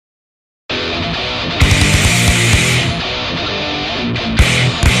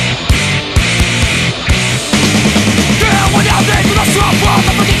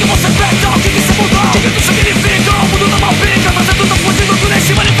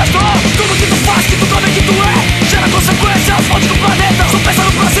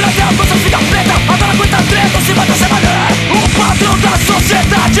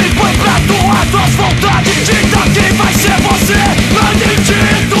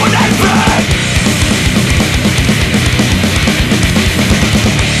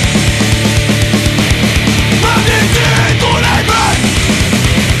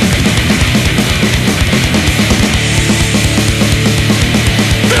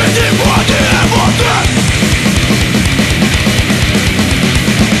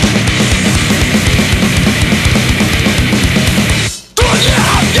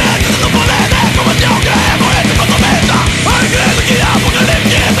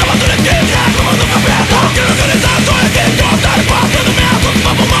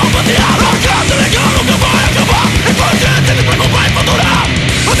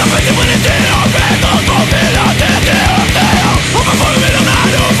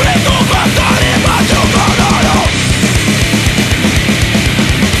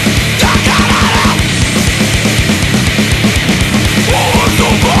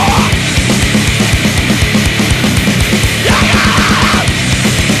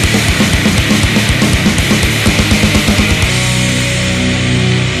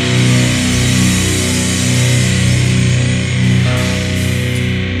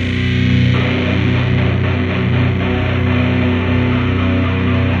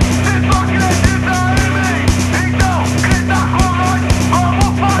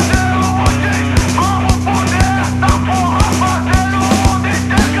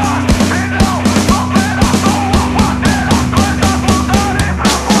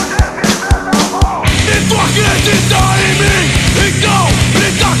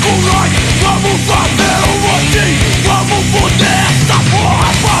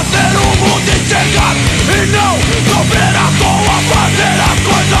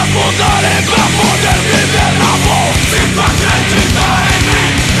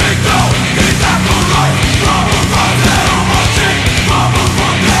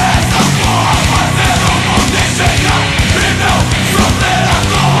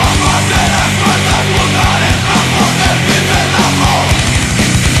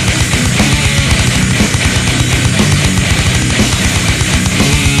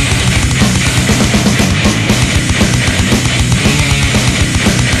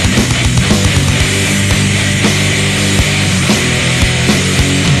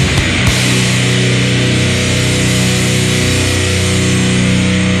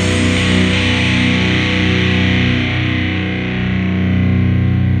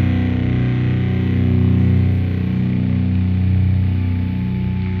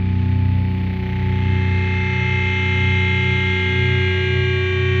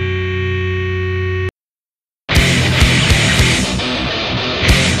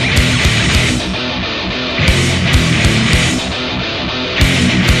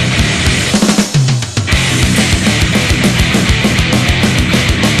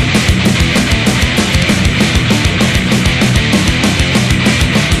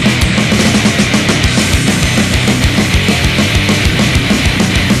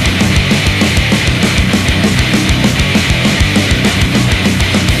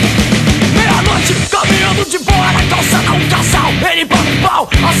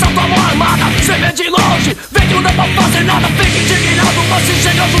assalto à mão armada, cê vê de longe, vê que não dá pra fazer nada, fica indignado, mas se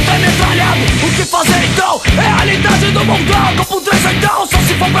chega junto é metralhado. O que fazer então? É a realidade do mundão. Tô por três então, só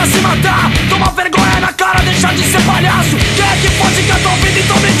se for pra se matar. Toma vergonha na cara, deixa de ser palhaço. Quem é que pode que a tua vida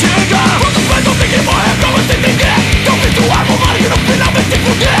então me diga? Quando faz um tem que morrer pra você entender. Tão feito arma, mano, que no final vai se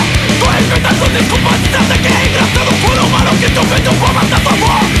fuder. Tô respeitando desculpa de nada que é engraçado por um mano que tu fez, eu vou matar tua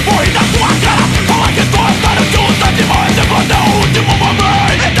avó. Morri na tua cara, fala que tô para de lutar de morrer, depois é o último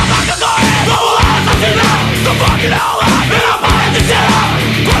momento. Eita vaca não é, vamos lá assassinar. Não vou que não lá, vira mais de será.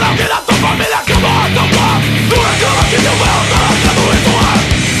 Quando alguém da tua família acabou, tocou. Tu reclama que teu véu tá largando em tua.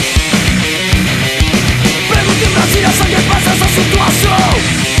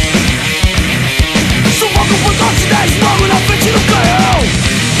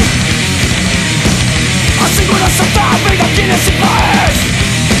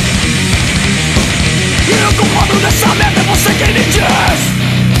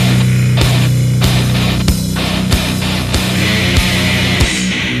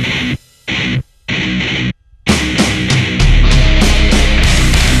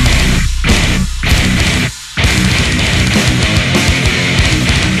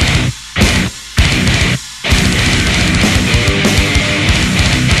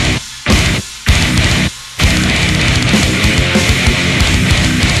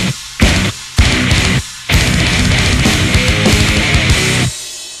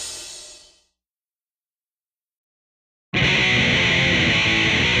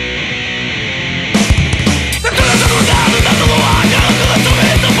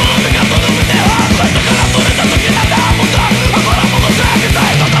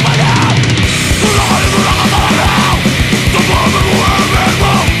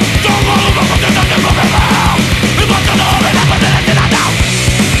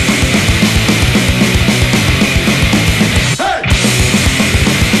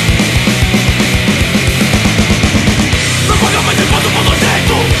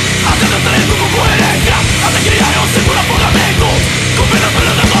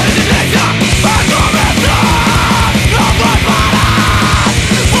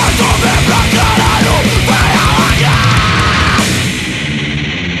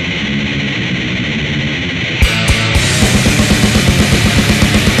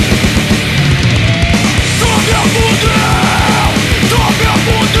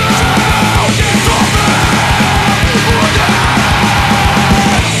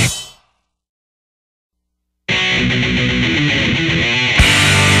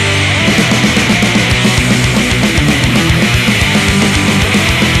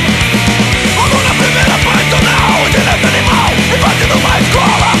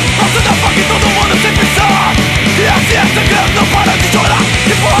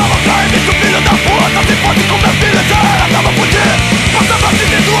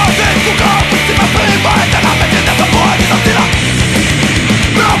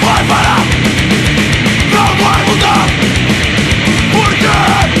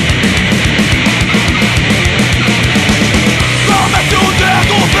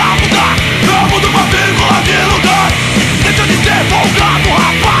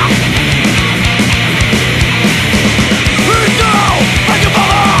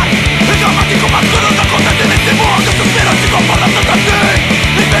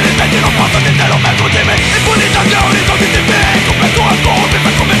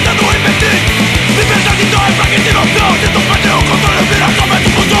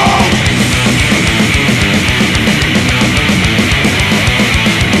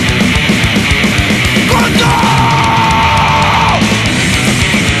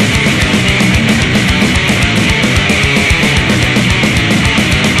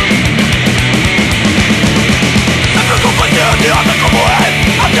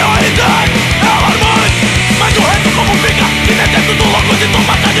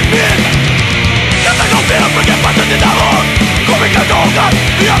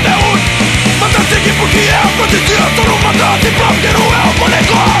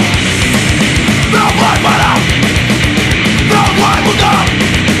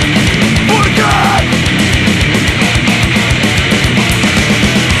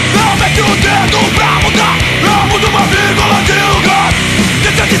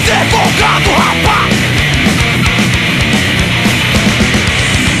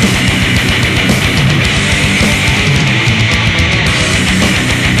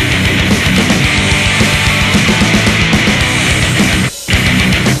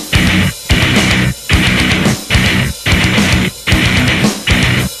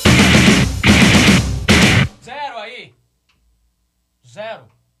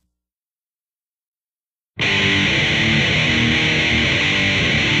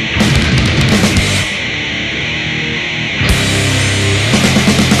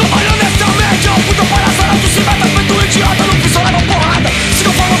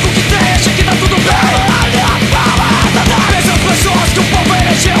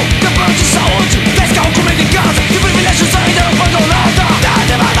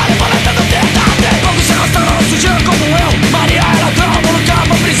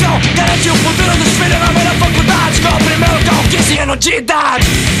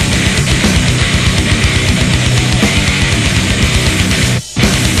 realidade.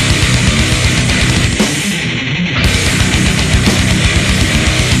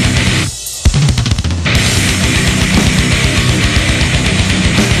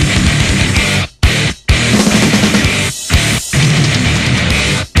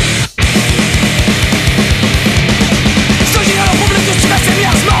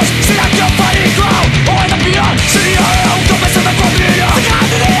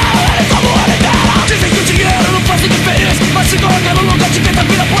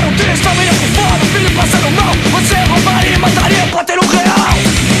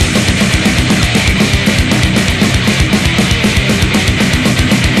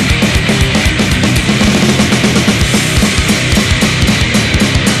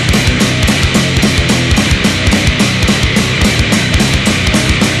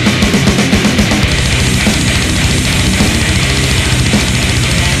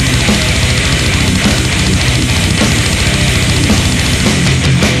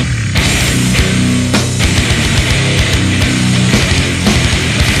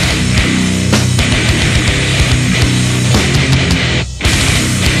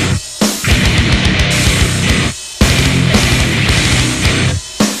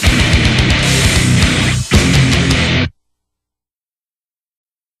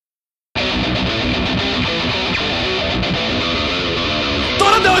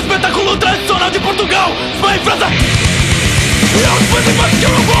 Tourada é um espetáculo tradicional de Portugal, Espanha e França. E aos participantes que eu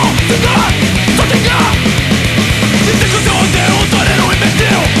não vou citar, só tem cá. Dizem que o seu roteiro um toureiro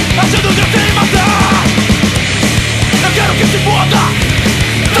imbecil, achando graça em matar. Eu quero que se foda,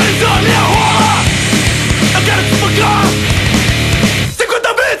 tradição é minha rola. Eu quero te espancar,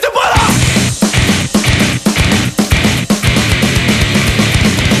 50 vezes sem parar.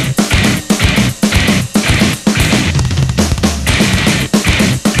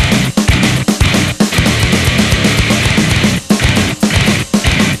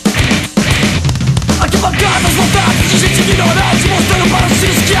 De gente ignorante, mostrando para os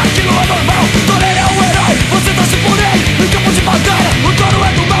filhos que aquilo é normal. Toureiro é um herói, você torce por ele no campo de batalha.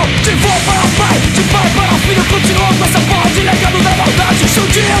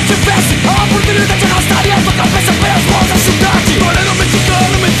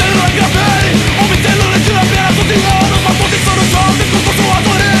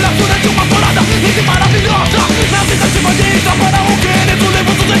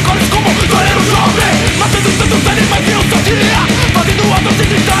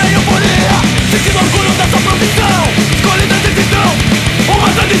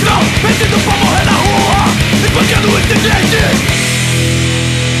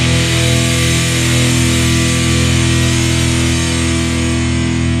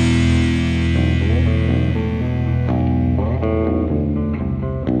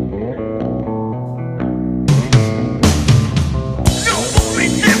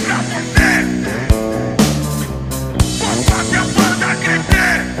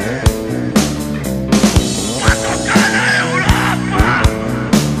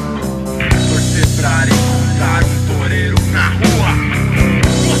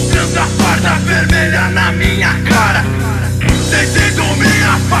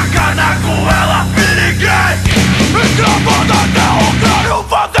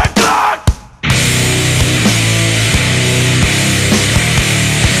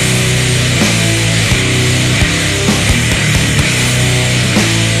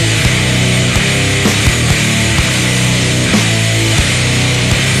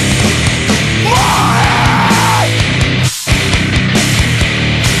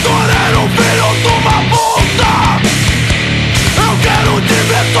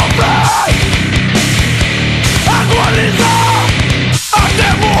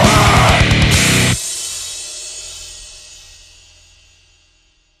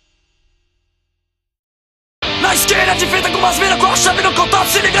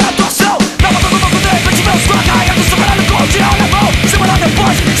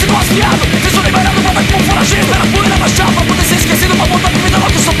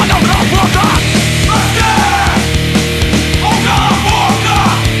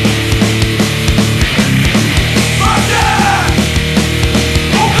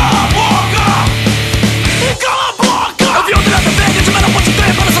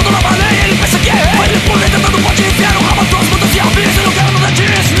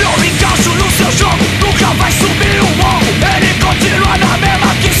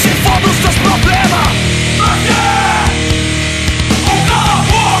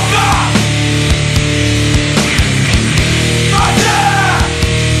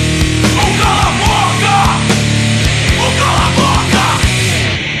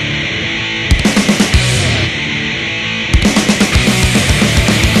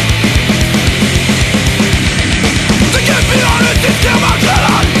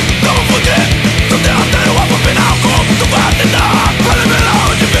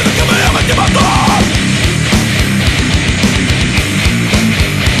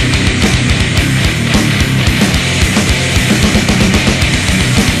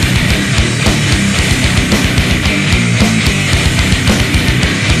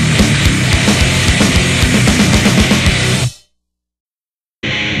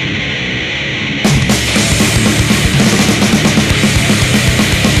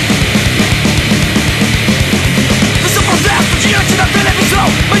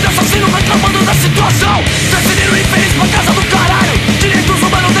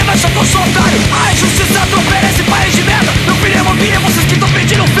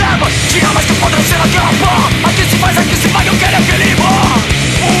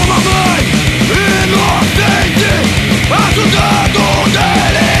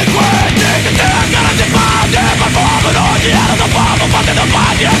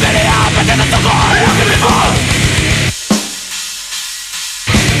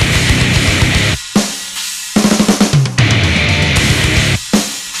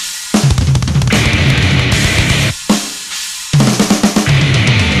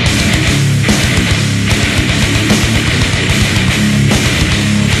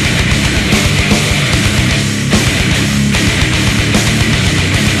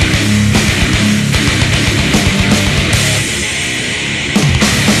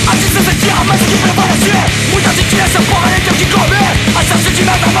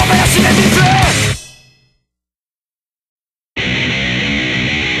 quer viver.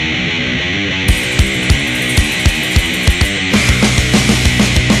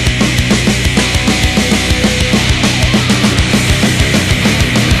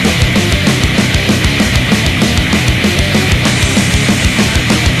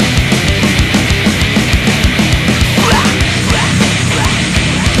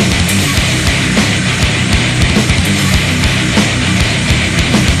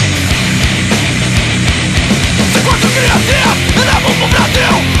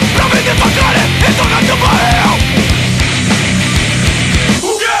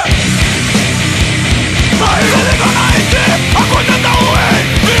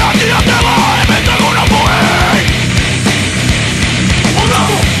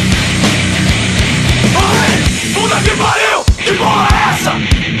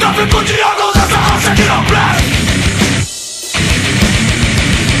 Trafico de órgãos dessa raça que não presta.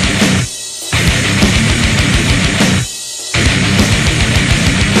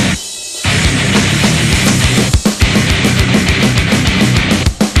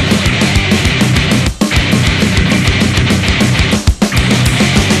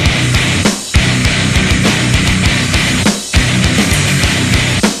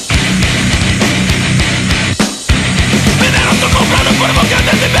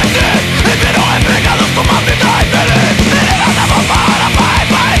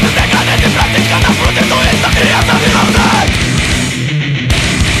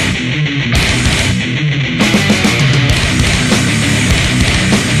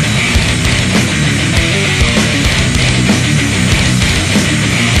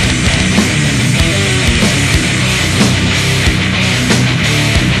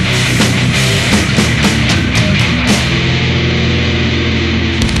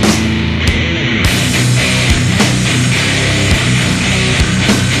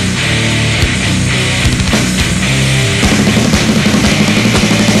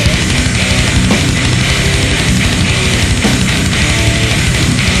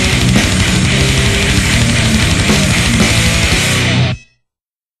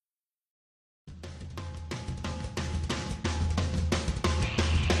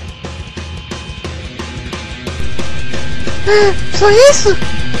 Só isso?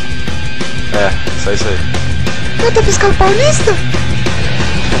 É, só isso aí. Nota fiscal paulista?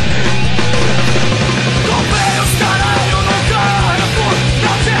 Comprei os caralho no campo,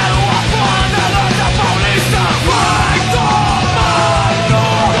 não quero a porra da nota paulista. Vai tomar no...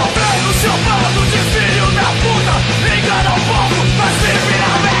 Comprei no seu bando de filho da puta, me engana um pouco, mas vive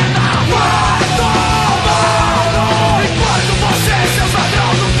na merda. Vai tomar no... Enquanto você, seus ladrão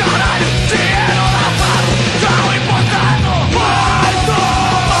do caralho, dinheiro lavado, tão importado. Vai tomar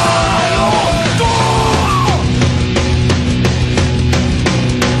no...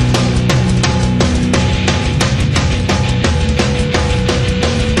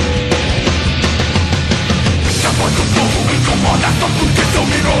 Depois o povo me incomoda só porque sou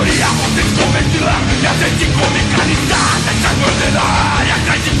minoria. Vocês comem vilã e a gente come canizada. Essa ordinária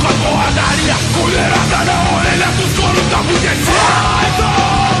cai com a porradaria. Colherada na orelha dos coros da burguesia. Vai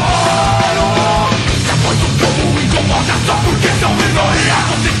tomar no... Depois o povo me incomoda só porque sou minoria.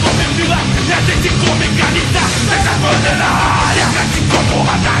 Vocês comem vilã e a gente come canizada. Essa ordinária cai com a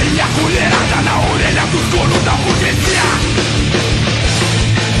porradaria. Colherada na orelha dos coros da burguesia.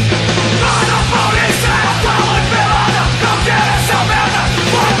 Nada paulista é a tua mãe pelada. Não quero essa merda,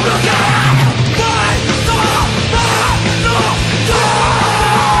 vai pro caralho. Vai tomar no...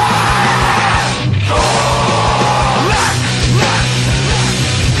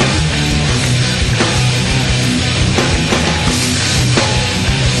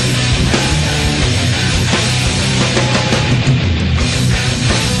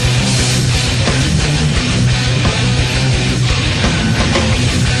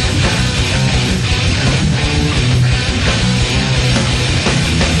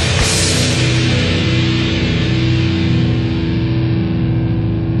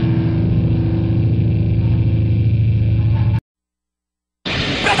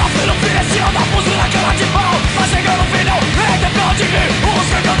 Pedófilo financiando abuso na cama de pau. Vai chegando no final, entra pela de mim. Uns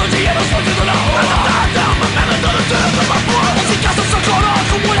pegando dinheiro, os bandidos na rua. Mas dando tanto pra porra. Os em casa são chorando,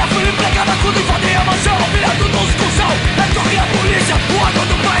 com mulher, filho empregada, tudo invadem a mansão. Virando nos cuzão, é corre a polícia. O órgão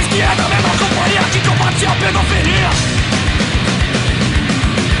do país que é da mesma companhia que combate a pedofilia.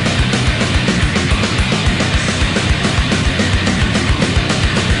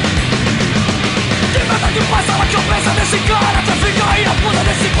 Que merda que passa lá que eu penso desse cara. Trafica aí a puta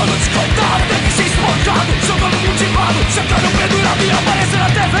desse bando descontado. Tem que ser espancado, jogando motivado, checando pendurado e aparecer na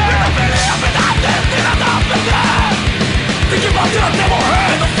TV. Pedofilia, verdade, tem nada a perder. Tem que bater até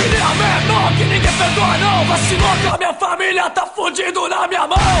morrer, no fim é a Pedofilia tá